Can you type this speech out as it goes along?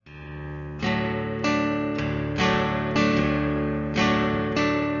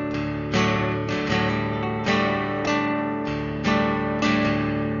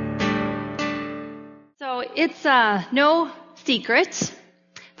it's no secret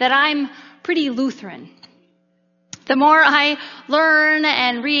that I'm pretty Lutheran. The more I learn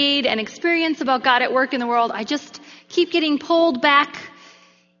and read and experience about God at work in the world, I just keep getting pulled back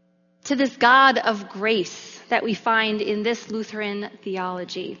to this God of grace that we find in this Lutheran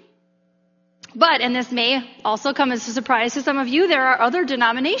theology. But, and this may also come as a surprise to some of you, there are other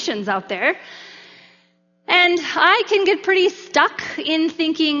denominations out there. And I can get pretty stuck in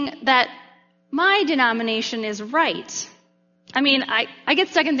thinking that my denomination is right. I mean, I get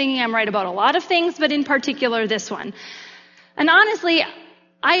stuck in thinking I'm right about a lot of things, but in particular this one. And honestly,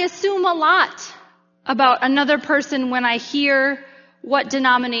 I assume a lot about another person when I hear what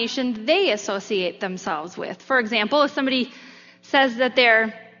denomination they associate themselves with. For example, if somebody says that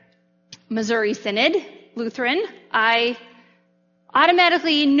they're Missouri Synod Lutheran, I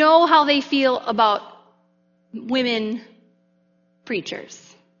automatically know how they feel about women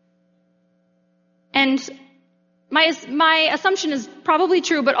preachers. And my assumption is probably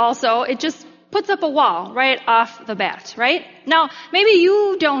true, but also it just puts up a wall right off the bat, right? Now, maybe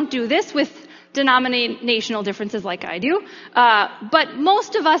you don't do this with denominational differences like I do, but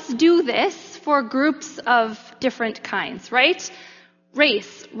most of us do this for groups of different kinds, right?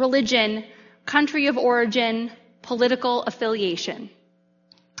 Race, religion, country of origin, political affiliation.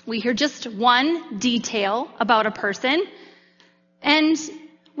 We hear just one detail about a person, and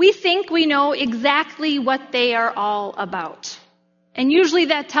we think we know exactly what they are all about. And usually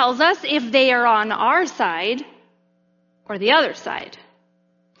that tells us if they are on our side or the other side.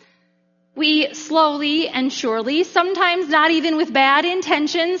 We slowly and surely, sometimes not even with bad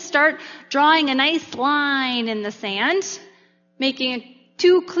intentions, start drawing a nice line in the sand, making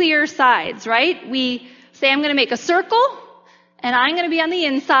two clear sides, right? We say, I'm going to make a circle, and I'm going to be on the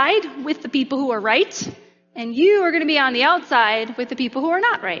inside with the people who are right, and you are going to be on the outside with the people who are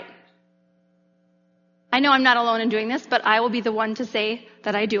not right. I know I'm not alone in doing this, but I will be the one to say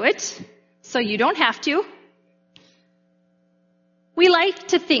that I do it, so you don't have to. We like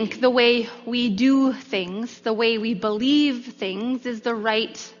to think the way we do things, the way we believe things, is the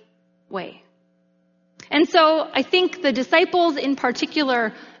right way. And so I think the disciples, in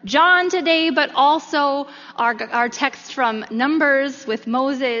particular John today, but also our text from Numbers with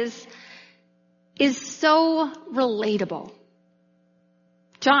Moses, is so relatable.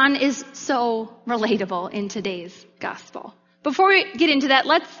 John is so relatable in today's gospel. Before we get into that,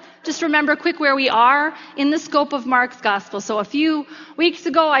 let's just remember quick where we are in the scope of Mark's gospel. So a few weeks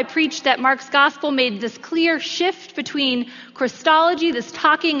ago, I preached that Mark's gospel made this clear shift between Christology, this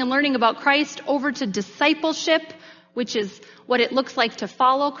talking and learning about Christ, over to discipleship, which is what it looks like to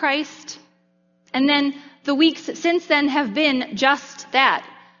follow Christ. And then the weeks since then have been just that.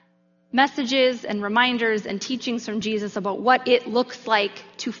 Messages and reminders and teachings from Jesus about what it looks like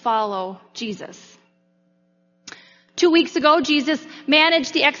to follow Jesus. 2 weeks ago, Jesus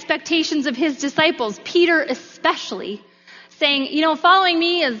managed the expectations of his disciples, Peter especially, saying, following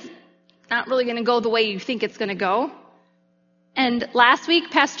me is not really going to go the way you think it's going to go. And last week,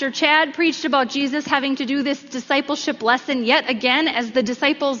 Pastor Chad preached about Jesus having to do this discipleship lesson yet again as the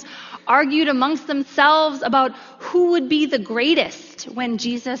disciples argued amongst themselves about who would be the greatest when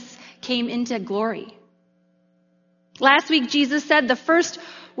Jesus came into glory. Last week, Jesus said the first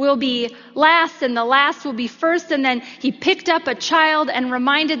will be last and the last will be first. And then he picked up a child and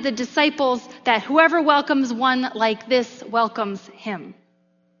reminded the disciples that whoever welcomes one like this welcomes him.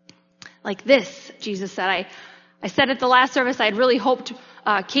 Like this, Jesus said. I said at the last service, I'd really hoped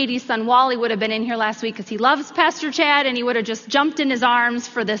Katie's son Wally would have been in here last week because he loves Pastor Chad and he would have just jumped in his arms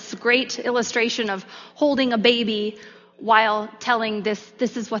for this great illustration of holding a baby while telling this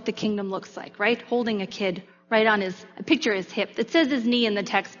is what the kingdom looks like, right? Holding a kid right on I picture his hip. It says his knee in the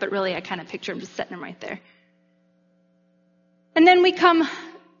text, but really I kind of picture him just setting him right there. And then we come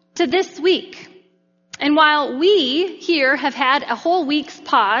to this week. And while we here have had a whole week's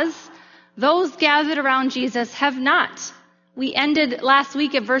pause, those gathered around Jesus have not. We ended last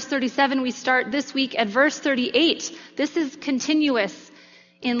week at verse 37. We start this week at verse 38. This is continuous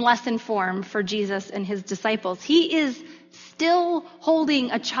in lesson form for Jesus and his disciples. He is still holding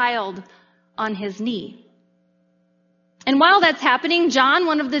a child on his knee. And while that's happening, John,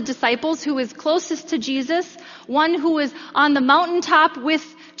 one of the disciples who is closest to Jesus, one who was on the mountaintop with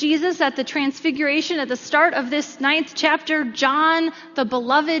Jesus at the transfiguration at the start of this 9th chapter, John, the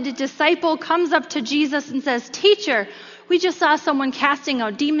beloved disciple, comes up to Jesus and says, "Teacher, we just saw someone casting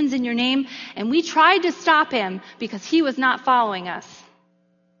out demons in your name, and we tried to stop him because he was not following us."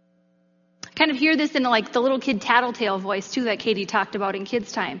 I kind of hear this in like the little kid tattletale voice too that Katie talked about in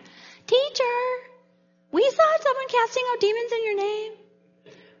kids' time. "Teacher, we saw someone casting out demons in your name."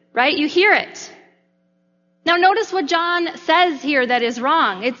 Right? You hear it. Now notice what John says here that is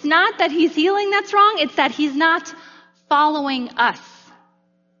wrong. It's not that he's healing that's wrong, it's that he's not following us.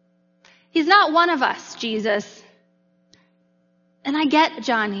 He's not one of us, Jesus. And I get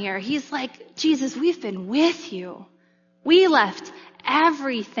John here. He's like, Jesus, we've been with you. We left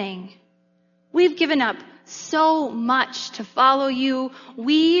everything. We've given up so much to follow you.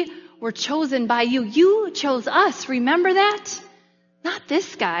 We were chosen by you. You chose us. Remember that? Not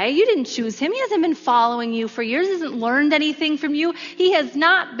this guy. You didn't choose him. He hasn't been following you for years. He hasn't learned anything from you. He has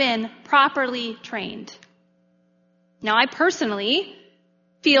not been properly trained. Now, I personally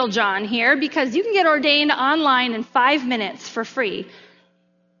feel John here because you can get ordained online in 5 minutes for free.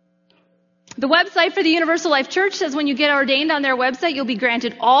 The website for the Universal Life Church says when you get ordained on their website, you'll be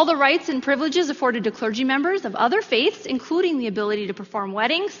granted all the rights and privileges afforded to clergy members of other faiths, including the ability to perform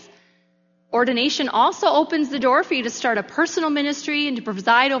weddings. Ordination also opens the door for you to start a personal ministry and to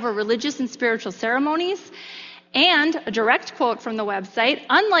preside over religious and spiritual ceremonies. And a direct quote from the website,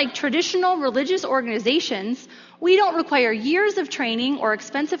 unlike traditional religious organizations, we don't require years of training or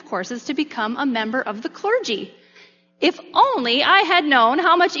expensive courses to become a member of the clergy. If only I had known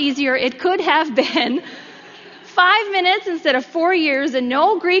how much easier it could have been. 5 minutes instead of 4 years and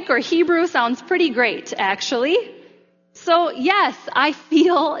no Greek or Hebrew sounds pretty great, actually. So yes, I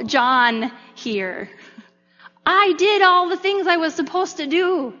feel John here. I did all the things I was supposed to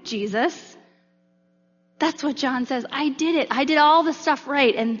do, Jesus. That's what John says. I did it. I did all the stuff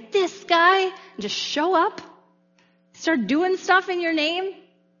right. And this guy just show up, start doing stuff in your name.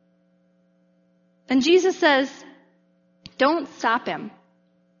 And Jesus says, don't stop him,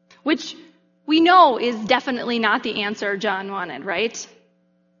 which we know is definitely not the answer John wanted, right?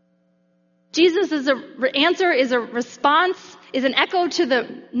 Jesus' answer is a response, is an echo to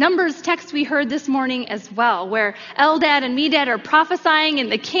the Numbers text we heard this morning as well, where Eldad and Medad are prophesying in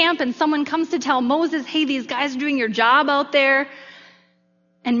the camp and someone comes to tell Moses, hey, these guys are doing your job out there.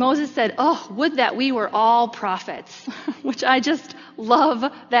 And Moses said, oh, would that we were all prophets, which I just love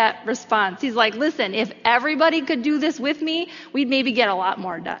that response. He's like, listen, if everybody could do this with me, we'd maybe get a lot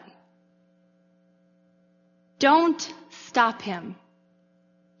more done. Don't stop him,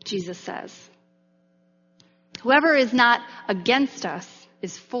 Jesus says. Whoever is not against us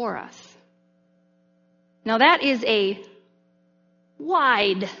is for us. Now that is a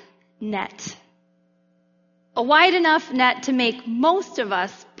wide net. A wide enough net to make most of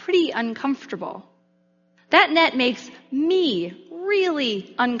us pretty uncomfortable. That net makes me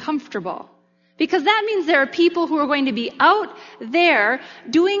really uncomfortable. Because that means there are people who are going to be out there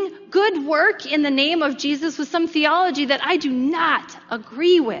doing good work in the name of Jesus with some theology that I do not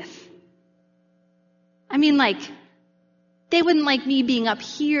agree with. I mean, like, they wouldn't like me being up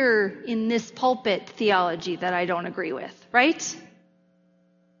here in this pulpit theology that I don't agree with, right?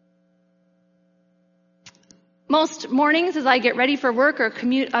 Most mornings as I get ready for work or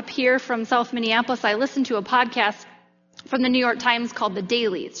commute up here from South Minneapolis, I listen to a podcast from the New York Times called The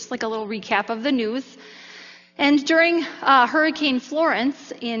Daily. It's just like a little recap of the news. And during Hurricane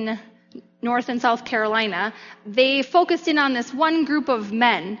Florence in North and South Carolina, they focused in on this one group of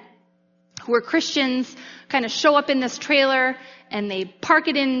men who were Christians, kind of show up in this trailer and they park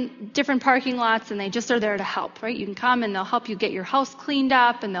it in different parking lots and they just are there to help, right? You can come and they'll help you get your house cleaned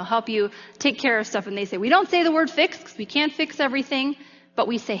up and they'll help you take care of stuff. And they say, we don't say the word fix because we can't fix everything, but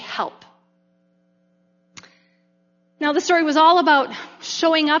we say help. Now the story was all about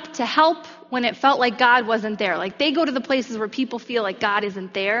showing up to help when it felt like God wasn't there. Like they go to the places where people feel like God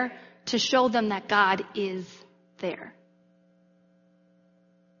isn't there to show them that God is there.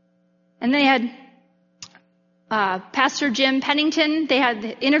 And they had Pastor Jim Pennington. They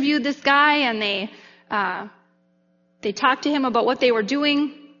had interviewed this guy and they talked to him about what they were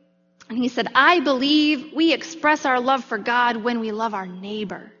doing. And he said, I believe we express our love for God when we love our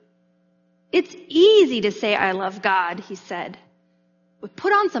neighbor. It's easy to say I love God, he said. But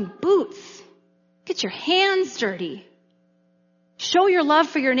put on some boots. Get your hands dirty. Show your love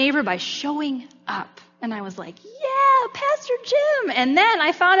for your neighbor by showing up. And I was like, yeah, Pastor Jim. And then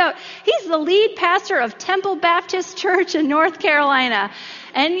I found out he's the lead pastor of Temple Baptist Church in North Carolina.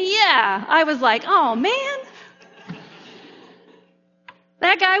 And yeah, I was like, oh man.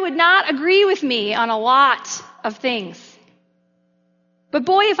 That guy would not agree with me on a lot of things. But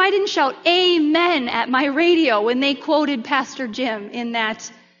boy, if I didn't shout amen at my radio when they quoted Pastor Jim in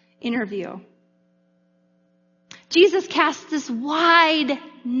that interview. Jesus casts this wide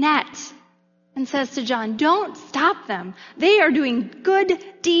net and says to John, don't stop them. They are doing good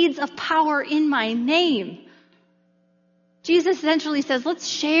deeds of power in my name. Jesus essentially says, let's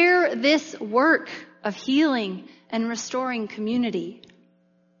share this work of healing and restoring community.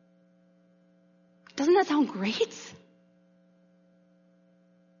 Doesn't that sound great?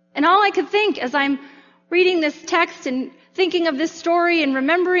 And all I could think as I'm reading this text and thinking of this story and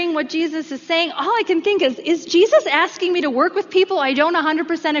remembering what Jesus is saying, all I can think is Jesus asking me to work with people I don't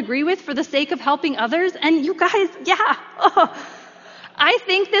 100% agree with for the sake of helping others? And you guys, I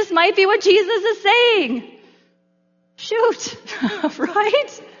think this might be what Jesus is saying. Shoot,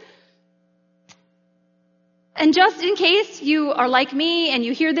 right? And just in case you are like me and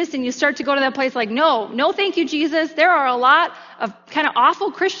you hear this and you start to go to that place like, no thank you, Jesus. There are a lot of kind of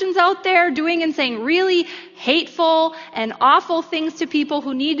awful Christians out there doing and saying really hateful and awful things to people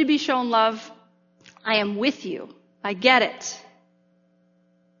who need to be shown love. I am with you. I get it.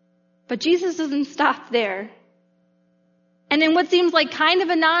 But Jesus doesn't stop there. And in what seems like kind of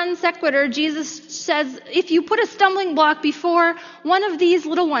a non sequitur, Jesus says, if you put a stumbling block before one of these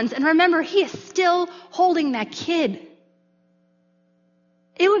little ones, and remember, he is still holding that kid.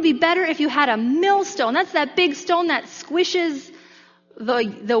 It would be better if you had a millstone. That's that big stone that squishes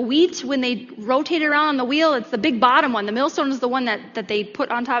the wheat when they rotate it around on the wheel. It's the big bottom one. The millstone is the one that they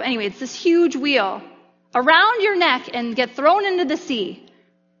put on top. Anyway, it's this huge wheel around your neck and get thrown into the sea,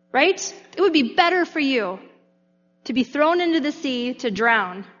 right? It would be better for you to be thrown into the sea to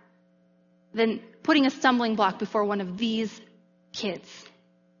drown than putting a stumbling block before one of these kids.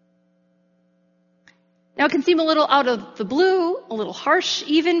 Now, it can seem a little out of the blue, a little harsh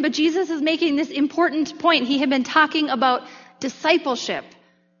even, but Jesus is making this important point. He had been talking about discipleship.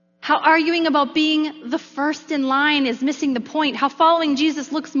 How arguing about being the first in line is missing the point. How following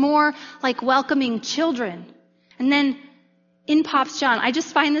Jesus looks more like welcoming children. And then in pops John. I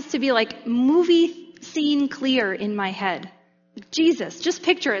just find this to be like movie scene clear in my head. Jesus, just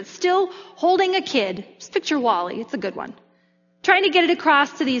picture it, still holding a kid. Just picture Wally, it's a good one. Trying to get it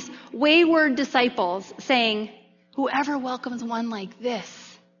across to these wayward disciples, saying, whoever welcomes one like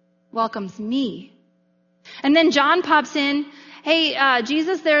this welcomes me. And then John pops in, hey,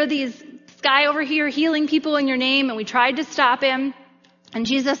 Jesus, there are this guy over here healing people in your name, and we tried to stop him. And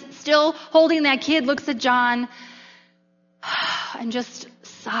Jesus, still holding that kid, looks at John and just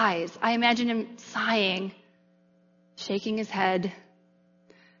sighs. I imagine him sighing, shaking his head,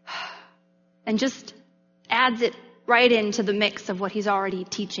 and just adds it right into the mix of what he's already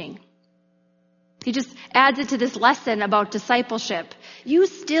teaching. He just adds it to this lesson about discipleship. You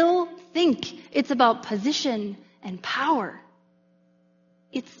still think it's about position and power.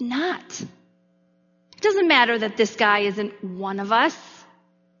 It's not. It doesn't matter that this guy isn't one of us.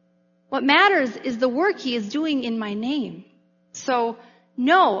 What matters is the work he is doing in my name. So,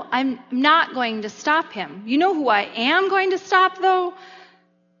 no, I'm not going to stop him. You know who I am going to stop, though?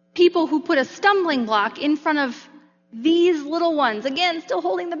 People who put a stumbling block in front of these little ones. Again, still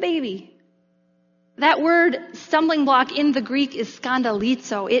holding the baby. That word stumbling block in the Greek is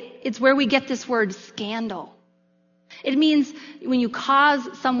skandalizo. It's where we get this word scandal. It means when you cause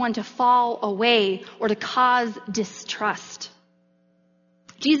someone to fall away or to cause distrust.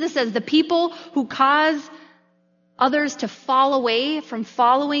 Jesus says the people who cause others to fall away from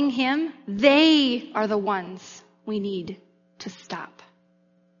following him, they are the ones we need to stop.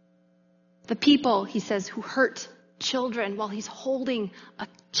 The people, he says, who hurt children while he's holding a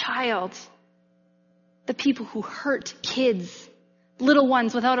child. The people who hurt kids, little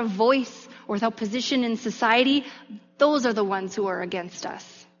ones without a voice or without position in society, those are the ones who are against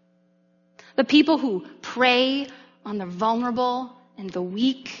us. The people who prey on the vulnerable and the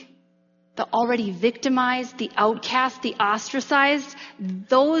weak, the already victimized, the outcast, the ostracized,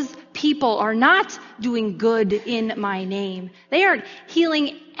 those people are not doing good in my name. They aren't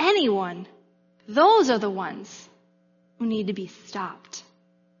healing anyone. Those are the ones who need to be stopped.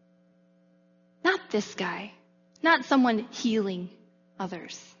 Not this guy, not someone healing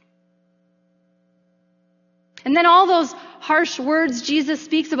others. And then all those harsh words Jesus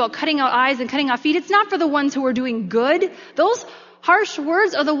speaks about cutting out eyes and cutting off feet, it's not for the ones who are doing good. Those harsh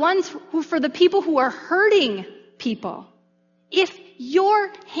words are the ones who, for the people who are hurting people. If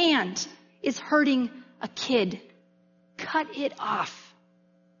your hand is hurting a kid, cut it off.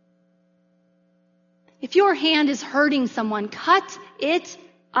 If your hand is hurting someone, cut it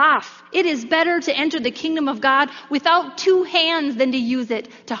off. It is better to enter the kingdom of God without two hands than to use it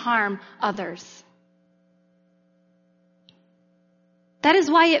to harm others. That is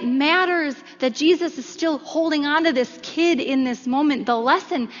why it matters that Jesus is still holding on to this kid in this moment. The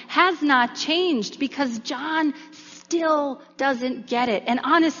lesson has not changed because John still doesn't get it. And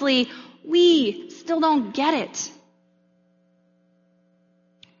honestly, we still don't get it.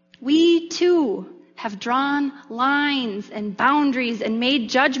 We too have drawn lines and boundaries and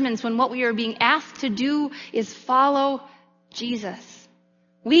made judgments when what we are being asked to do is follow Jesus.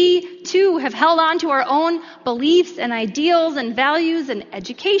 We, too, have held on to our own beliefs and ideals and values and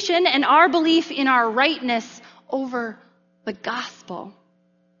education and our belief in our rightness over the gospel.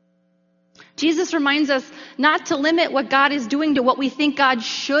 Jesus reminds us not to limit what God is doing to what we think God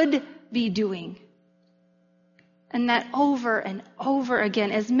should be doing. And that over and over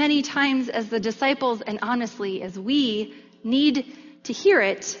again, as many times as the disciples and honestly as we need to hear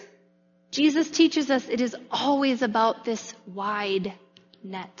it, Jesus teaches us it is always about this wide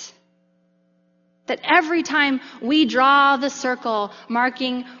net. That every time we draw the circle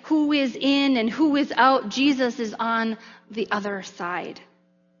marking who is in and who is out, Jesus is on the other side.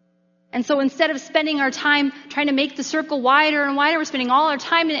 And so instead of spending our time trying to make the circle wider and wider, we're spending all our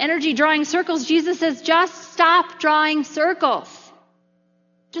time and energy drawing circles. Jesus says, just stop drawing circles.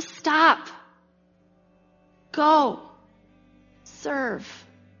 Just stop. Go. Serve.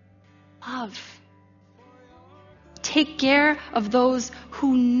 Love. Take care of those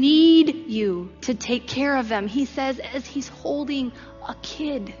who need you to take care of them. He says as he's holding a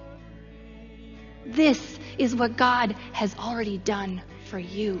kid. This is what God has already done for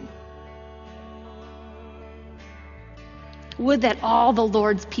you. Would that all the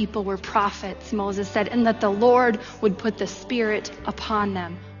Lord's people were prophets, Moses said, and that the Lord would put the Spirit upon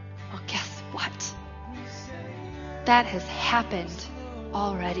them. Well, guess what? That has happened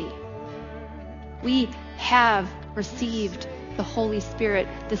already. We have received the Holy Spirit.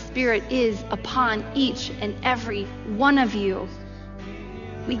 The Spirit is upon each and every one of you.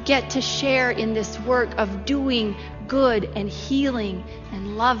 We get to share in this work of doing good and healing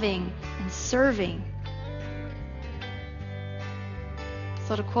and loving and serving.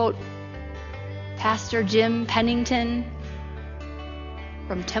 So to quote Pastor Jim Pennington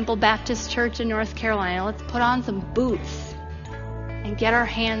from Temple Baptist Church in North Carolina, let's put on some boots and get our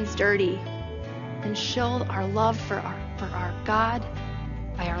hands dirty and show our love for our God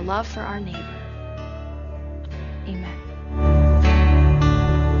by our love for our neighbor. Amen.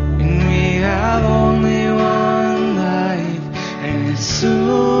 And we have only one life, and it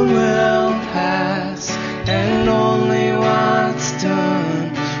soon will pass, and only what's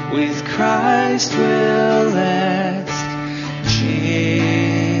done with Christ will